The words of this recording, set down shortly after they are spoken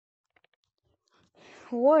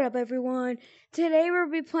What up, everyone? Today we'll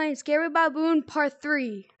be playing Scary Baboon Part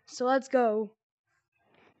 3. So let's go.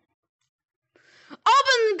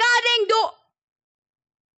 Open the goddamn door!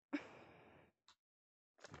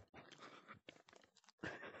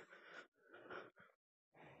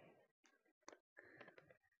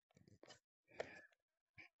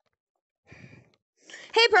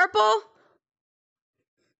 Hey, Purple!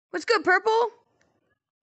 What's good, Purple?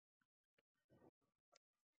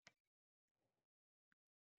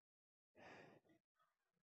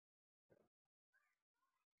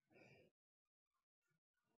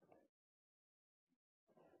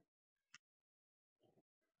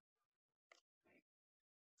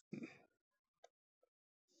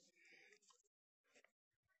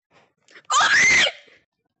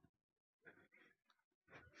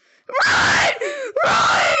 Run!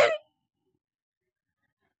 Run!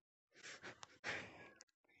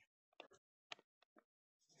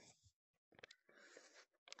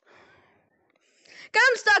 Got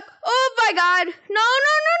him stuck. Oh my god. No, no,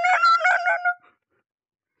 no, no, no, no, no, no.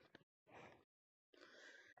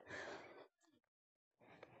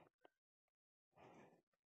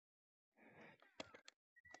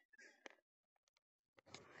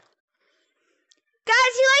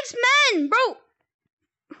 Guys, he likes men, bro.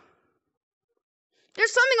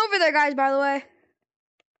 There's something over there, guys, by the way.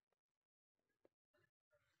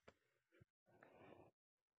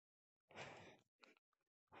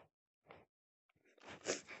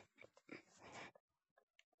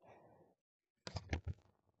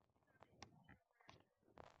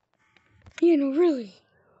 You know, really.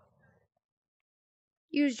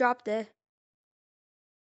 You just dropped it.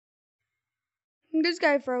 This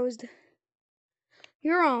guy froze.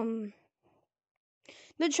 You're,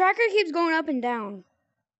 the tracker keeps going up and down.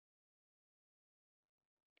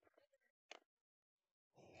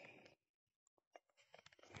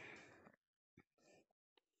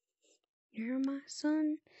 You're my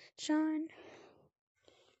sunshine.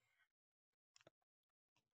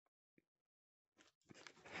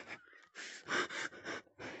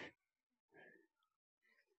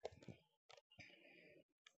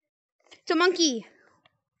 It's a monkey.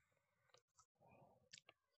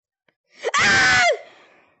 Ah!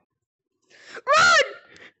 Run!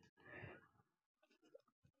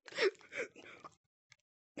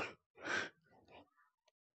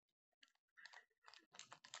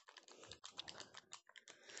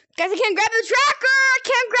 Guys, I can't grab the tracker! I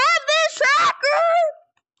can't grab this tracker!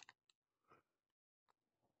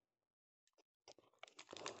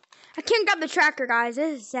 I can't grab the tracker, guys.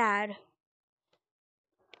 This is sad.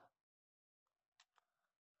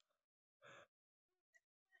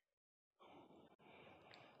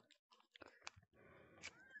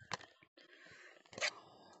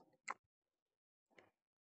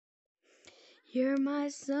 You're my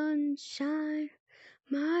sunshine,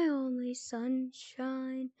 my only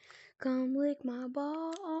sunshine. Come lick my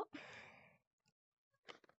ball.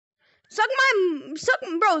 Suck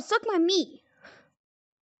my meat.